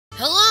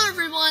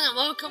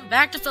welcome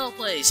back to Phillip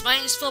Plays. My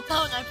name is Phillip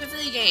and I play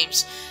video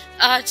games.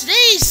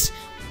 Today's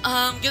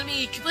gonna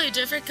be completely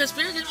different because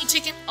we're gonna be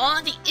taking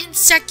on the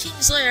Insect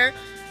King's Lair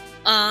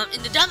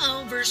in the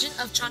demo version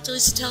of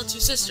Chantelise and Tale of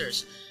Two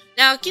Sisters.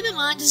 Now keep in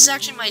mind this is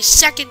actually my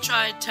second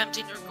try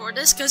attempting to record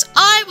this because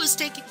I was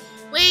taking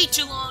way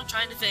too long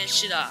trying to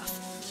finish it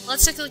off.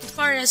 Let's take a look at the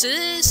party as it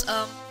is.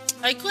 I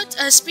equipped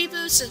speed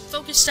boots and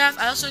focus staff.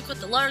 I also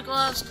equipped the ladder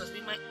gloves because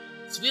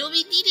we'll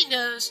be needing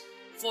those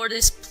for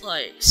this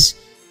place.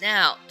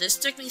 Now, this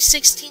took me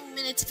 16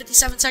 minutes and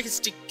 57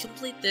 seconds to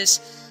complete this.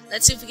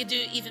 Let's see if we can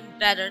do even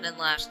better than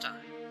last time.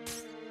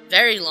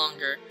 Very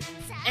longer.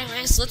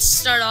 Anyways, let's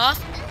start off.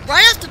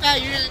 Right off the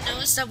bat, you're gonna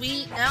notice that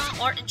we now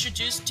are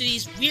introduced to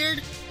these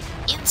weird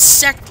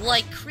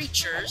insect-like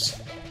creatures.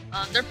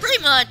 They're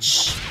pretty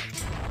much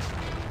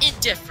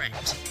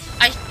indifferent.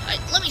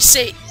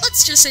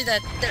 Let's just say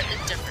that they're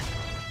indifferent.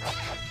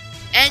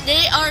 And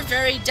they are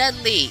very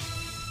deadly.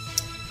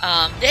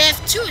 They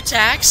have two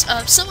attacks,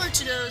 similar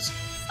to those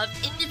of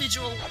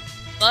individual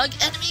bug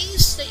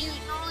enemies that you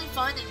normally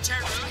find in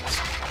Terran rooms.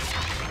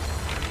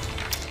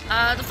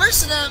 The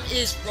first of them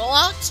is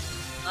rollout.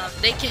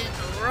 They can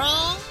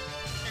roll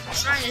and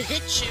try to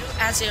hit you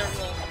as they are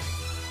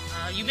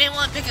rolling. You may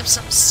want to pick up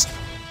some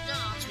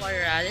stones while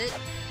you're at it.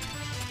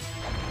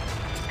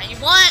 And you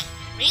want to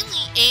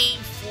mainly aim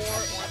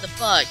for one of the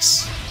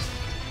bugs.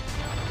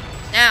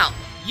 Now,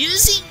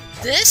 using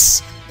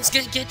this is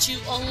going to get you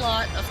a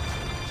lot of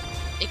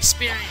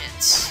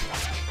experience.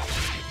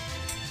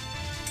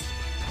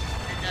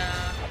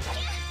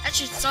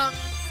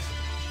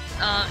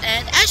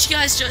 And as you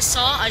guys just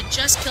saw, I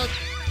just killed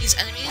these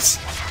enemies.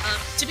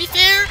 To be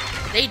fair,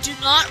 they do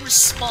not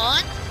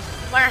respawn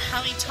no matter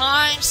how many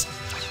times.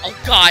 Oh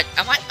god,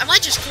 am I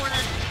just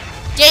cornered?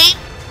 Game?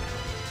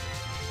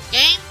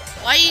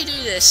 Why do you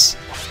do this?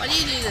 Why do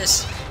you do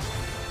this?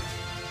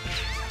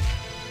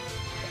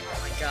 Oh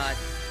my god.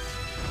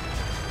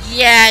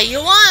 Yeah, you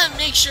want to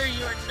make sure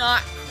you're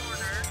not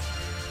cornered,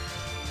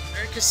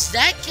 because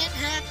that can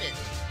happen.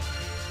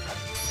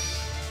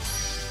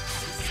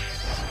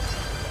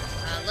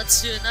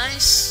 Let's do a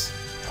nice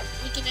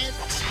weaken it.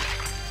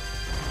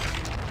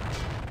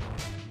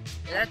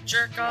 Get that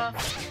jerk off.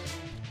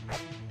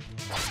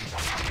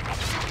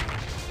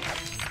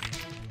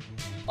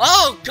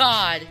 Oh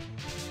god!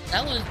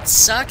 That would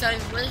suck. I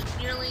would have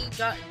nearly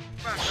got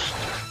crushed.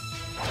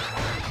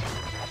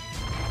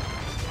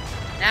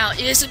 Now, it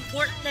is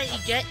important that you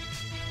get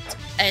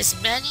as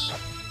many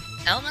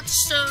elemental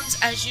stones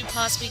as you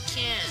possibly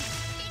can.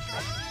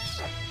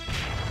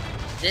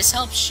 This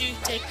helps you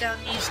take down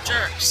these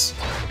jerks.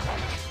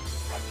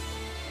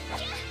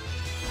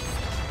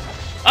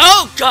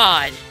 Oh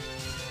god!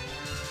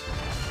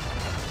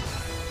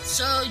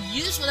 So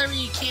use whatever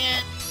you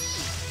can.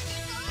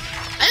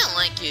 I don't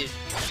like you.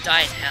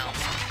 Die in hell.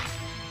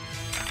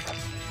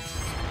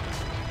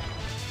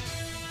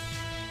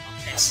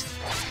 Okay.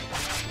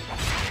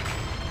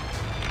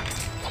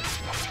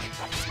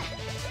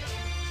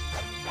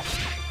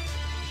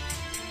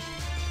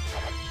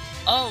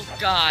 Oh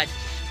god.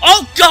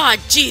 Oh god,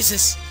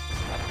 Jesus!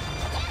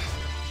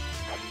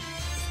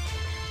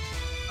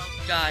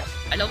 Oh god,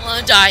 I don't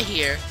want to die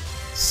here.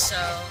 So,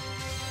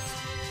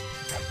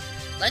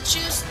 let's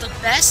use the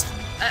best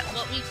at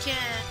what we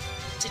can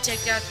to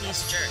take out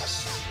these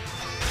jerks.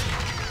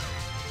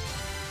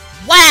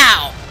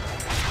 Wow!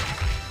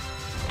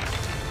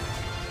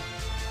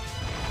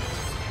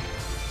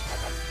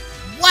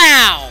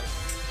 Wow!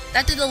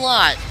 That did a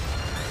lot.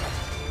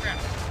 Crap.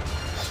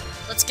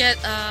 Let's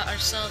get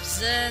ourselves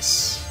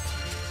this.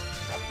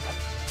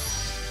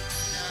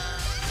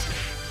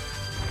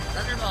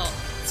 Thunderbolt.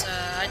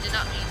 I did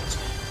not mean to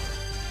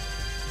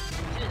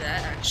do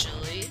that,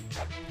 actually.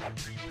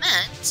 I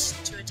meant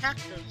to attack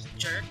those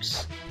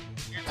jerks.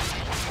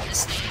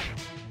 This name.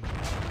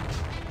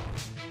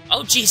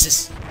 Oh,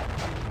 Jesus!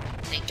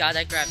 Thank God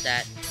I grabbed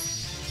that.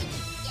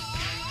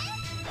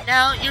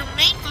 Now, your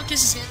main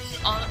focus is going to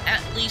be on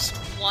at least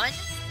one.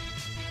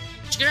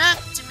 But you're going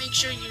to have to make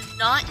sure you're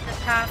not in the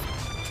path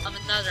of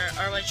another,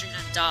 otherwise you're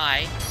going to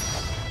die.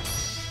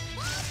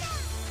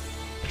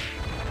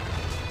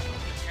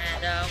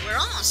 We're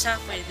almost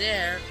halfway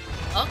there.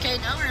 Okay,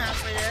 now we're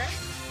halfway there.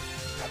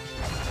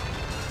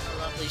 A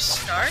lovely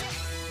start.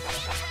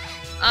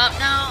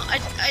 Now,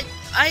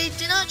 I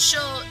did not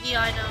show the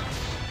item,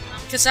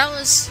 because that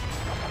was,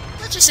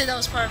 let's just say that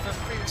was part of a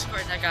previous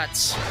part that got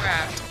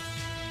scrapped.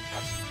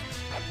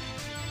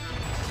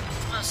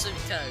 Mostly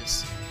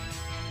because.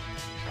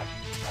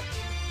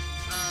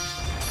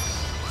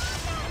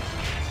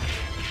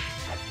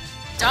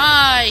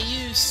 Die,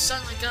 you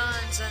son of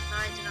guns, and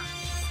I did not.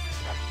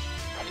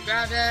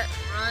 Grab it,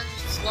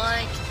 runs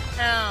like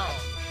hell.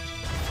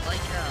 Like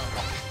hell.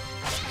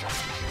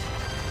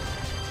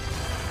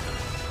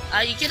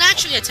 You can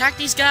actually attack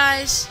these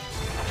guys.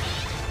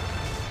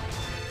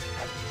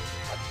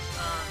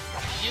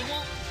 You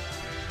won't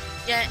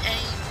get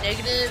any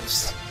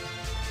negatives.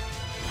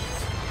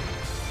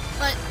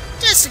 But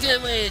just a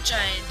good way to try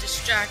and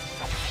distract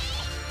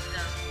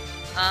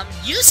them.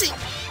 Using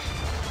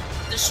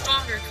the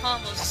stronger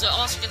combos is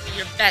also gonna be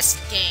your best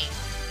game.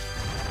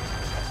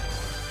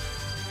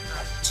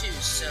 Too,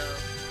 so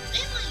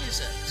maybe I'll use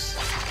those.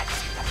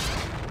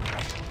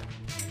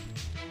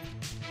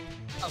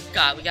 Oh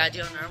god, we gotta do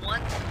another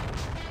one.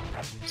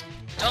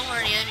 Don't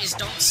worry, enemies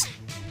don't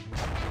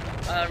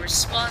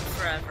respawn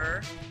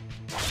forever.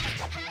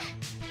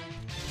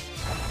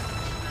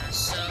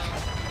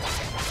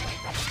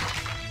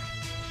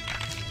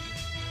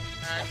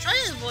 Try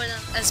to avoid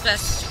them as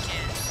best as you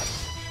can.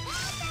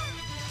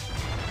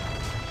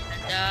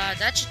 And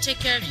that should take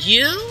care of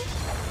you.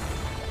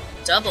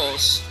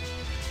 Doubles.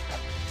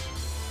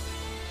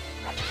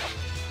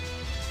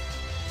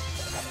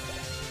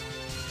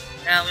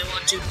 Now we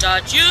want to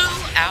dodge you.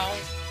 Ow.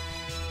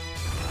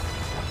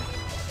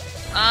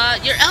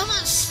 Your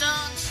element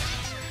stones,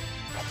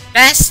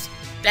 best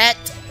bet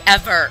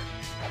ever.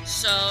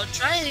 So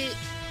try to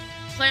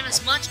claim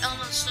as much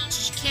element stones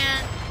as you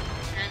can,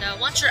 and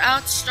once you're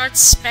out, start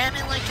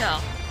spamming like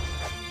hell.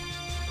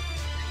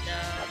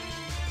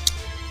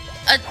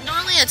 And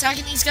normally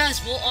attacking these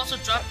guys will also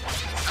drop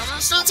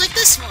element stones like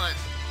this one.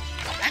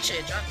 Actually,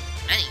 it dropped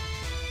many.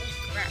 Holy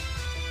crap.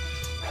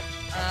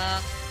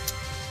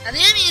 Now the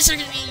enemies are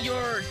gonna be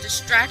your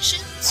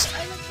distractions,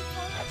 I like to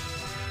call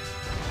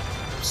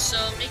it. So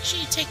make sure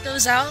you take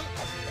those out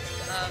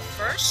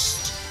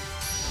first.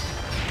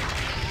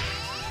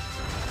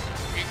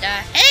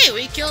 And hey,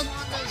 we killed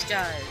one of those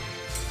guys.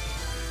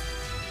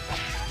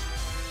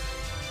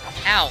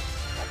 Ow.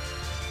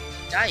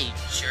 Die, you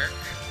jerk.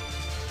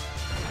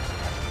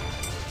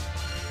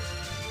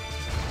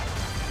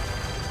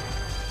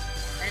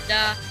 And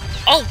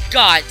oh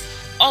god.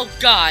 Oh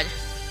god.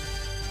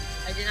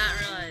 I did not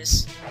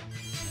realize.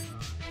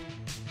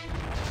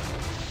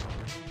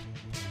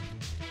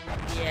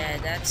 Yeah,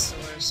 that's the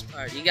worst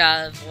part. You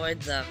gotta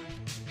avoid them.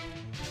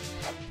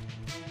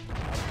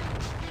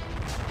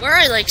 We're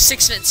already like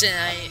 6 minutes in.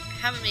 I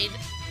haven't made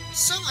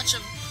so much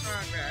of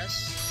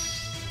progress.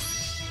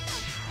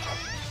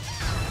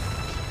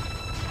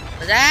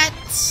 But that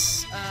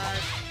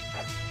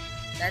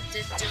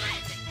didn't do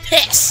anything.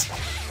 Piss!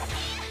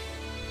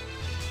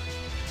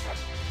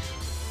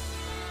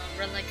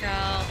 Run like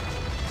hell.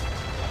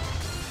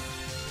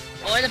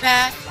 Avoid the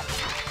path.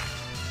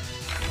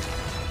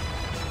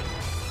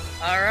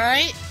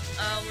 Alright,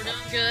 we're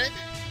doing good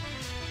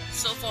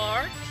so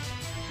far.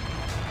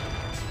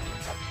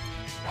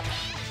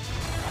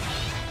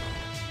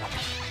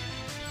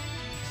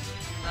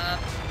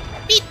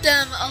 Beat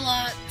them a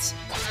lot.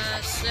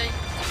 It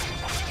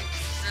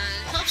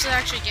helps to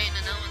actually gain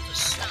an element of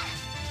snow,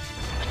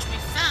 which we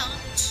found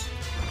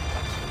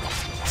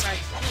inside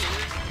blue.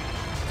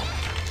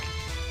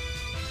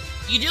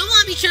 You do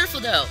want to be careful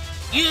though.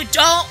 You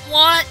don't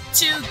want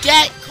to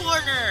get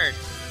cornered.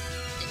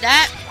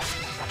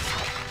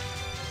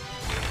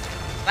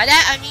 By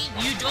that I mean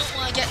you don't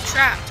want to get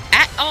trapped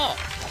at all.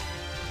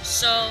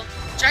 So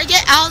try to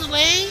get out of the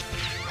way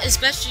as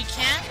best you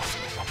can.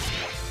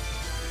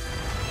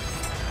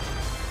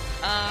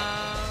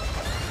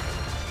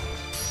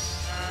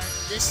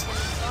 This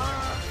one's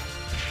off.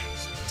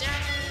 Some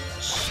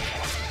damage.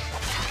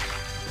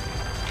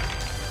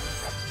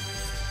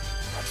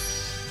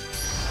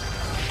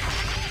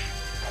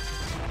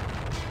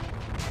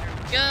 There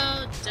we go.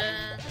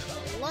 Done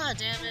a lot of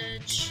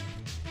damage.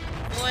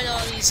 Avoid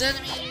all these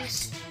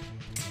enemies.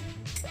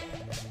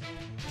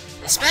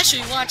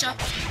 Especially watch out.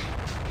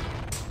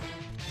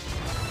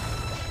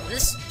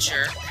 This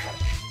jerk.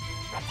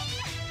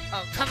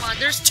 Oh, come on,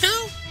 there's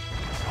two?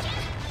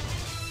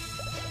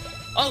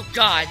 Oh,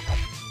 God.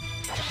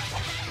 Oh,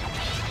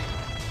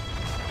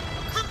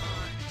 come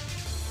on.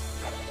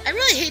 I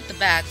really hate the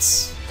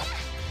bats.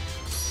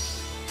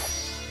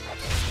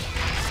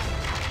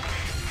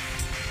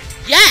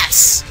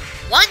 Yes!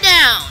 One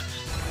down!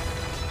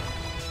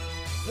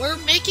 We're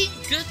making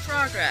good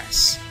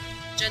progress,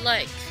 which I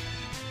like.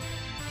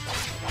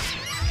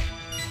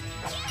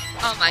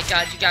 Oh my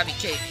god, you gotta be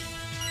kidding me.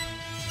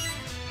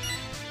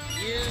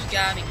 You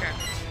gotta be crap.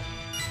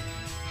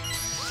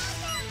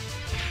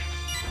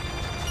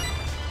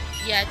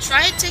 Yeah,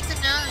 try and take them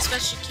down as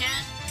best you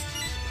can.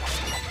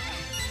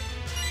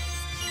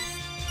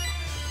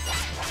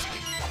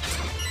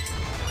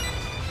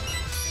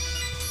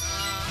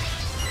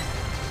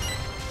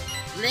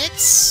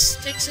 Let's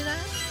stick to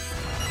that.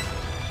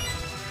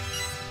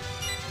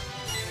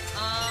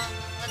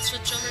 Let's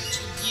switch over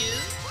to you.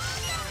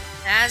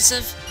 As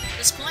of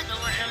this point, no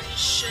more enemies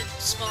should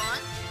spawn.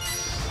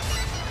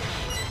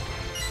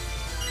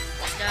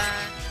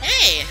 And,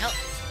 hey, help!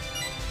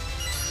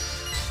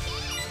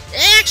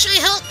 It actually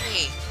helped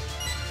me.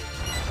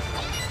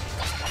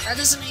 That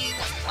doesn't mean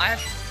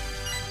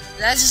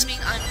that just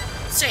means I'm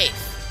safe.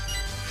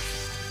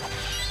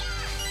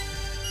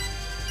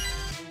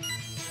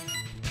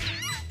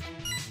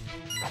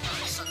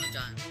 Oh, son of a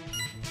gun.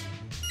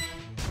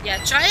 Yeah,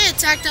 try to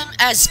attack them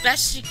as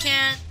best you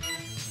can.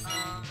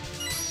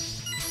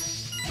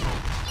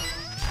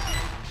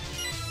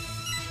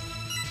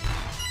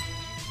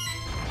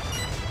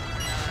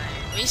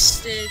 I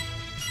wasted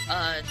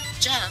a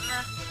gem,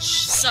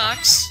 which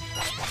sucks.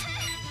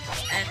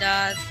 And,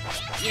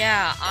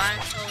 yeah, I'm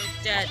totally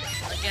dead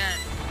again.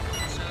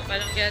 So if I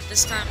don't get it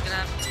this time, I'm gonna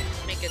have to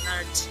make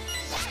another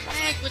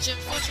tank, which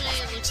unfortunately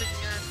it looks like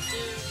I'm gonna have to do.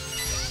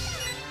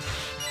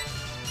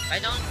 If I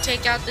don't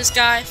take out this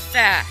guy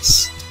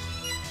fast.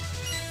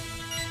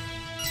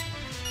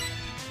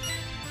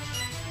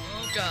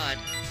 Oh god.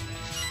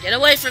 Get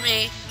away from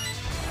me.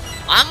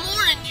 I'm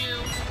warning you.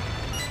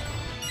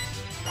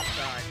 Oh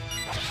god.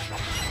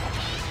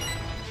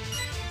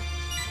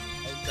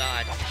 Oh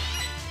god.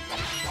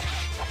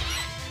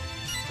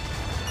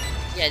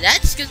 Yeah,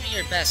 that's gonna be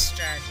your best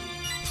strategy.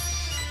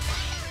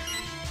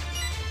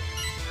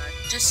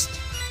 Just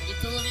get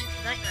the living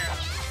nightmare out.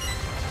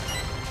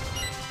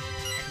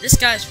 And this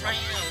guy's running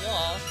in a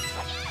wall.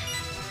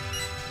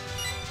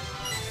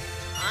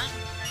 I'm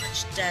pretty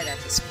much dead at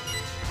this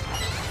point.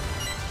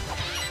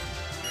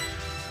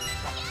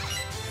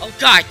 Oh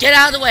god, get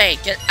out of the way!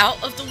 Get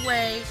out of the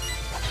way!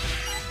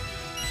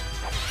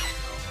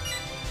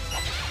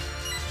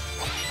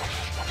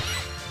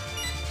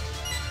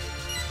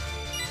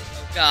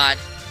 Oh god.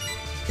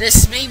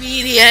 This may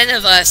be the end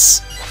of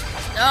us.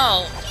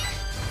 No.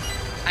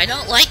 I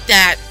don't like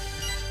that.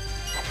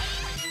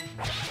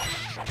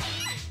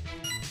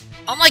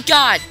 Oh my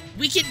god!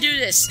 We can do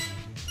this!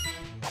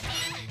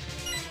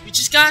 We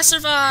just gotta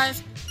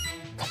survive!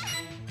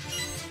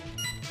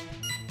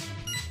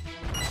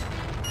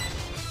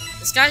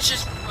 This guy's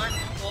just running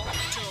into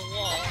a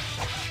wall.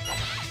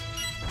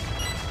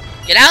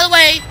 Get out of the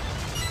way!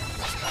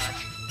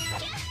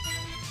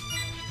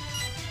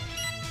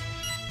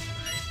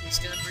 He's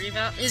gonna breathe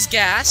out his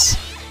gas.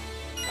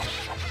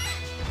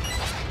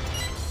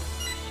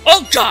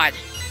 Oh god!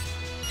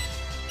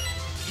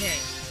 Okay.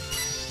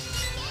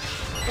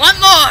 One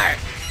more!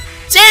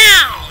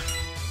 Down!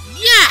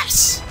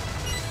 Yes!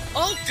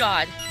 Oh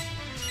god.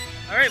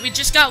 Alright, we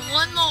just got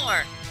one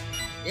more.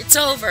 It's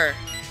over.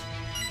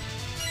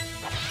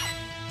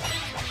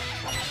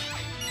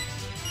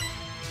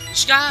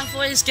 Just gotta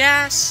avoid his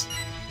gas.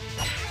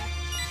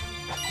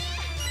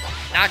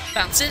 Not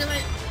bounce into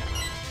it.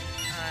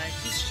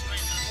 He's just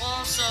running into the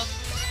wall, so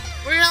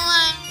we're gonna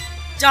let him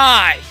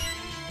die.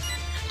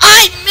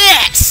 I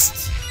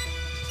missed!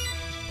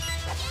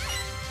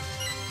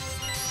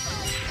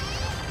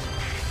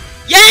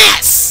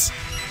 Yes!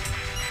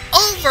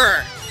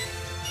 Over!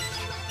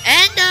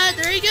 And,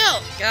 there you go,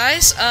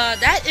 guys.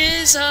 That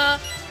is, the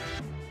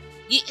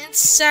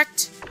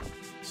Insect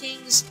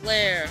King's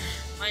Lair.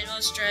 My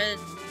most dreaded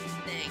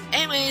thing.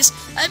 Anyways,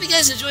 I hope you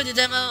guys enjoyed the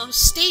demo.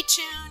 Stay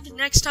tuned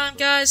next time,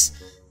 guys,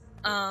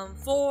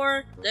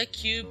 for the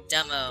Cube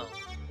demo.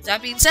 With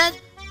that being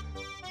said,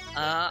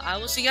 I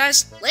will see you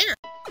guys later.